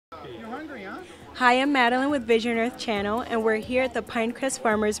hungry, huh? Hi, I'm Madeline with Vision Earth Channel, and we're here at the Pinecrest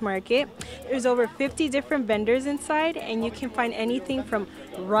Farmers Market. There's over 50 different vendors inside, and you can find anything from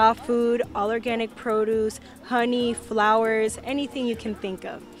raw food, all organic produce, honey, flowers, anything you can think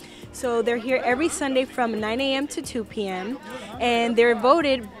of. So they're here every Sunday from 9 a.m. to 2 p.m. and they're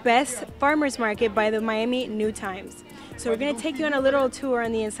voted Best Farmers Market by the Miami New Times. So we're going to take you on a little tour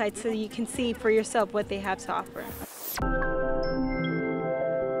on the inside so you can see for yourself what they have to offer.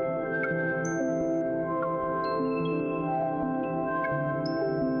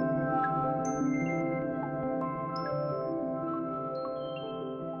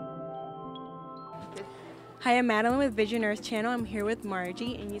 Hi, I'm Madeline with Vision Earth Channel. I'm here with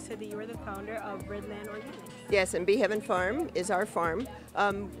Margie, and you said that you were the founder of Redland Organic. Yes, and Bee Heaven Farm is our farm.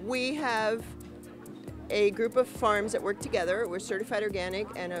 We have a group of farms that work together. We're certified organic,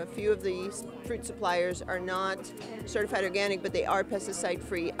 and a few of the fruit suppliers are not certified organic, but they are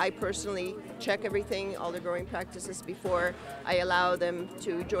pesticide-free. I personally check everything, all their growing practices, before I allow them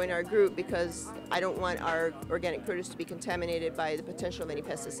to join our group, because I don't want our organic produce to be contaminated by the potential of any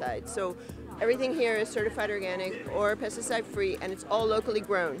pesticides. So everything here is certified organic or pesticide-free, and it's all locally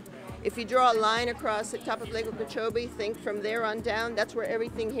grown. If you draw a line across the top of Lake Okeechobee, think from there on down, that's where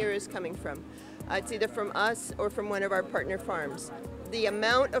everything here is coming from. It's either from us or from one of our partner farms. The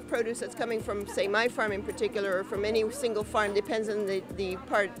amount of produce that's coming from, say, my farm in particular, or from any single farm, depends on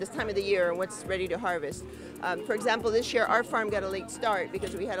this time of the year and what's ready to harvest. For example, this year our farm got a late start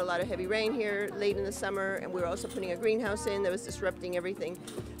because we had a lot of heavy rain here late in the summer, and we were also putting a greenhouse in that was disrupting everything.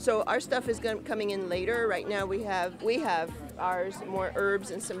 So our stuff is coming in later. Right now we have ours, more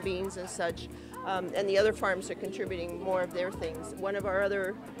herbs and some beans and such. And the other farms are contributing more of their things. One of our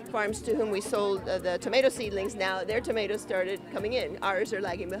other farms to whom we sold the tomato seedlings, now their tomatoes started coming in. Ours are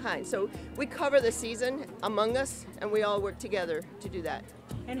lagging behind. So we cover the season among us, and we all work together to do that.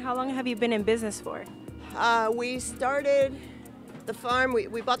 And how long have you been in business for? We started the farm,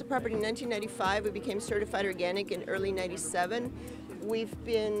 we bought the property in 1995. We became certified organic in early 97. We've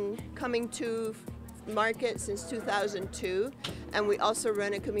been coming to market since 2002, and we also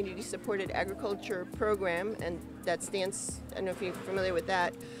run a community supported agriculture program, and that stands, I don't know if you're familiar with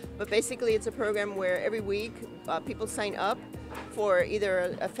that, but basically it's a program where every week people sign up for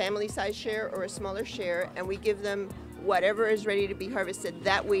either a family size share or a smaller share, and we give them whatever is ready to be harvested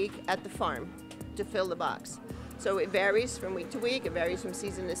that week at the farm to fill the box. So it varies from week to week, it varies from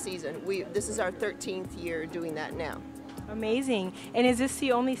season to season. This is our 13th year doing that now. Amazing. And is this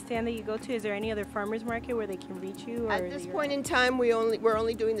the only stand that you go to? Is there any other farmers market where they can reach you? At this point in time, we're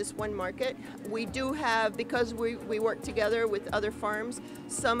only doing this one market. We do have, because we work together with other farms,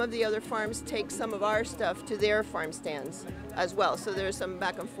 some of the other farms take some of our stuff to their farm stands as well. So there's some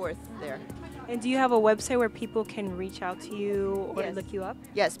back and forth there. And do you have a website where people can reach out to you or look you up?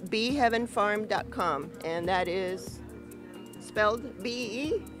 Yes, beeheavenfarm.com, and that is spelled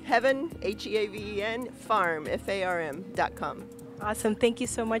B-E, heaven, H-E-A-V-E-N, farm, F-A-R-M.com. Awesome. Thank you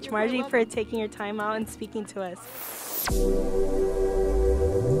so much, Margie, for taking your time out and speaking to us.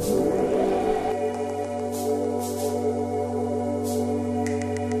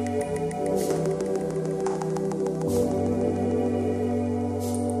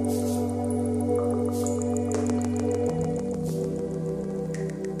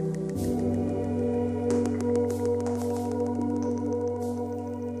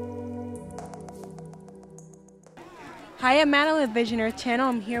 Hi, I'm Madeline with Vision Earth Channel.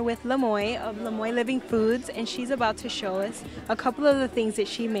 I'm here with Lemoy of Lemoy Living Foods, and she's about to show us a couple of the things that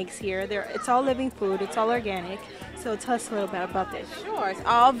she makes here. It's all living food, it's all organic. So tell us a little bit about this. Sure, it's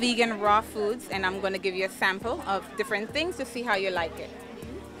all vegan raw foods, and I'm going to give you a sample of different things to see how you like it.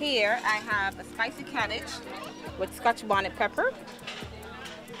 Here I have a spicy cabbage with Scotch bonnet pepper,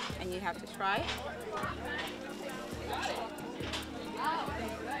 and you have to try it.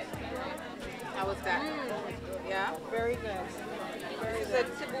 How was that? Yeah, very good. This is a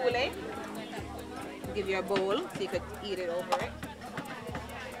tabbouleh. I'll give you a bowl so you could eat it over it.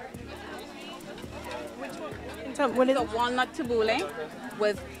 What is it? It's a walnut tabbouleh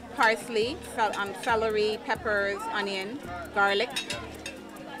with parsley, celery, peppers, onion, garlic. So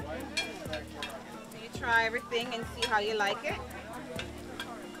you try everything and see how you like it.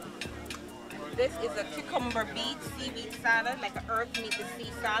 This is a cucumber beet seaweed salad, like an earth meet the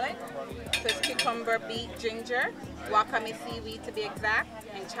sea salad. So it's cucumber, beet, ginger, wakame seaweed to be exact,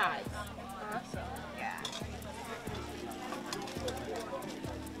 and chives. Awesome. Yeah.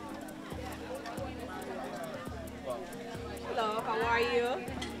 Hello, how are you?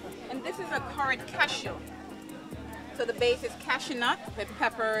 And this is a curried cashew. So the base is cashew nut with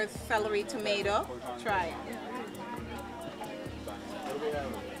peppers, celery, tomato. Try it.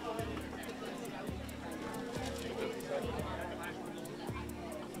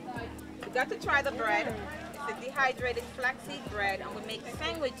 to try the bread. It's a dehydrated flaxseed bread, and we make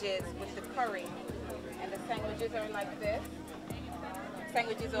sandwiches with the curry. And the sandwiches are like this.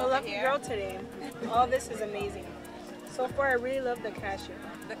 Sandwiches over lucky here. girl today. All this is amazing. So far, I really love the cashew.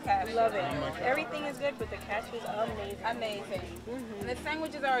 The cashew. Love it. Everything is good, but the cashew is amazing. Amazing. And the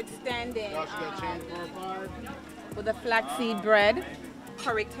sandwiches are outstanding. With the flaxseed bread,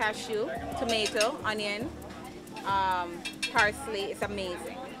 curry cashew, tomato, onion, parsley. It's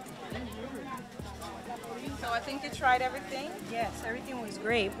amazing. So I think you tried everything? Yes, everything was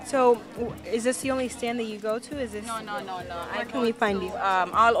great. So, is this the only stand that you go to? Is this? No. Where can we find you?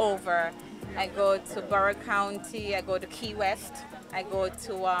 All over. I go to Borough County. I go to Key West. I go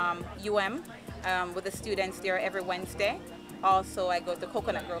to UM with the students there every Wednesday. Also, I go to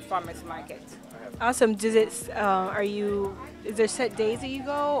Coconut Grove Farmers Market. Awesome. Does it? Is there set days that you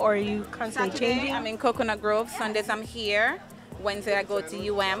go, or are you constantly Saturday, changing? I'm in Coconut Grove. Sundays, I'm here. Wednesday, I go to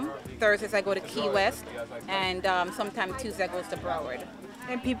UM. Thursdays, I go to Key West. And sometime Tuesday, I go to Broward.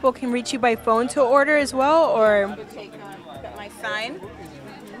 And people can reach you by phone to order as well, or? I'm going to take my sign,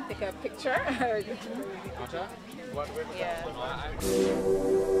 take a picture. Yeah.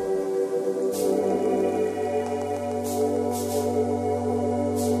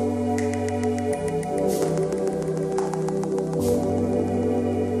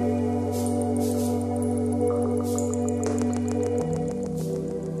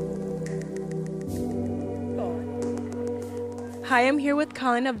 Hi, I'm here with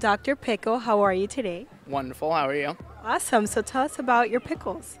Colin of Dr. Pickle. How are you today? Wonderful. How are you? Awesome. So tell us about your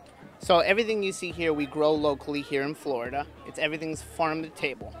pickles. So everything you see here, we grow locally here in Florida. Everything's farm to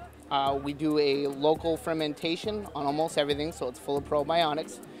table. We do a local fermentation on almost everything, so it's full of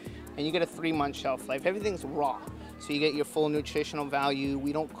probiotics. And you get a 3-month shelf life. Everything's raw, so you get your full nutritional value.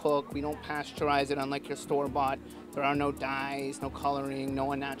 We don't cook, we don't pasteurize it unlike your store-bought. There are no dyes, no coloring,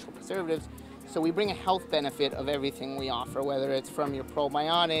 no unnatural preservatives. So we bring a health benefit of everything we offer, whether it's from your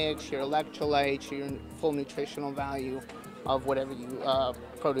probiotics, your electrolytes, your full nutritional value of whatever you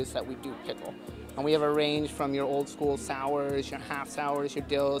produce that we do pickle. And we have a range from your old school sours, your half sours, your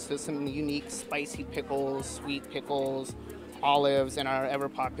dills, to some unique spicy pickles, sweet pickles, olives, and our ever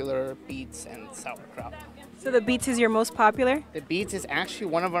popular beets and sauerkraut. So the beets is your most popular? The beets is actually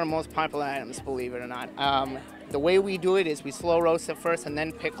one of our most popular items, believe it or not. The way we do it is we slow roast it first and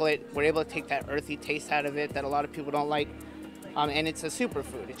then pickle it. We're able to take that earthy taste out of it that a lot of people don't like. And it's a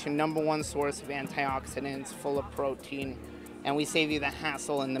superfood. It's your #1 source of antioxidants, full of protein. And we save you the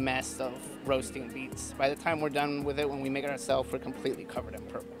hassle and the mess of roasting beets. By the time we're done with it, when we make it ourselves, we're completely covered in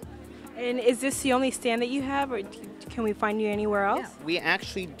purple. And is this the only stand that you have, or can we find you anywhere else? Yeah. We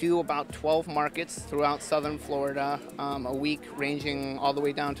actually do about 12 markets throughout southern Florida a week, ranging all the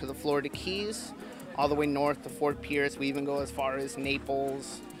way down to the Florida Keys, all the way north to Fort Pierce. We even go as far as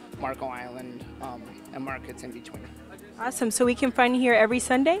Naples, Marco Island, and markets in between. Awesome. So we can find you here every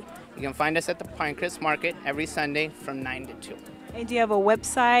Sunday? You can find us at the Pinecrest Market every Sunday from 9 to 2. And do you have a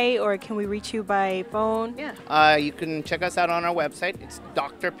website, or can we reach you by phone? Yeah. You can check us out on our website. It's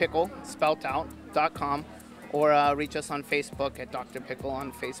drpickle.com, or reach us on Facebook at Dr. Pickle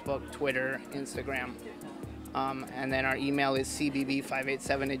on Facebook, Twitter, Instagram. And then our email is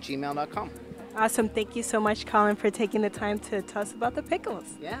cbb587@gmail.com. Awesome. Thank you so much, Colin, for taking the time to tell us about the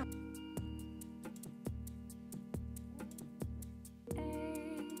pickles. Yeah.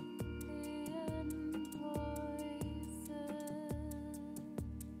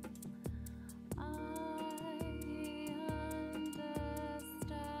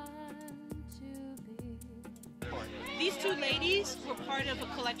 These two ladies were part of a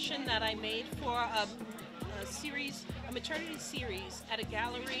collection that I made for a series, a maternity series at a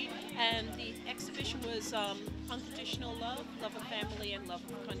gallery, and the exhibition was Unconditional Love, Love of Family, and Love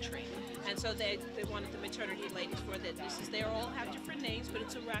of Country. And so they wanted the maternity ladies for that. They all have different names, but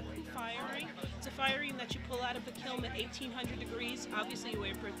it's a raccoon firing. It's a firing that you pull out of a kiln at 1800 degrees. Obviously, you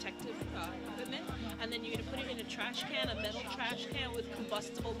wear protective equipment, and then you're going to put it in a trash can, a metal trash can with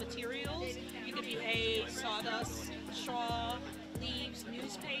combustible materials. You could be hay, sawdust, straw, leaves,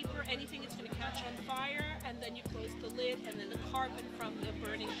 newspaper, anything that's going to catch on fire, and then you close the lid, and then the carbon from the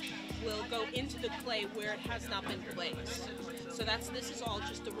burning will go into the clay where it has not been glazed. So this is all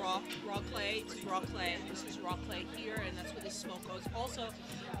just the raw clay. This is raw clay. This is raw clay here, and that's where the smoke goes. Also,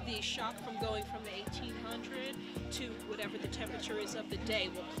 the shock from going from the 1800 to whatever the temperature is of the day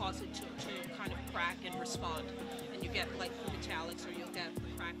will cause it to kind of crack and respond, and you get like metallics, or you'll get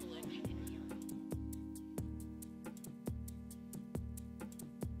crackling.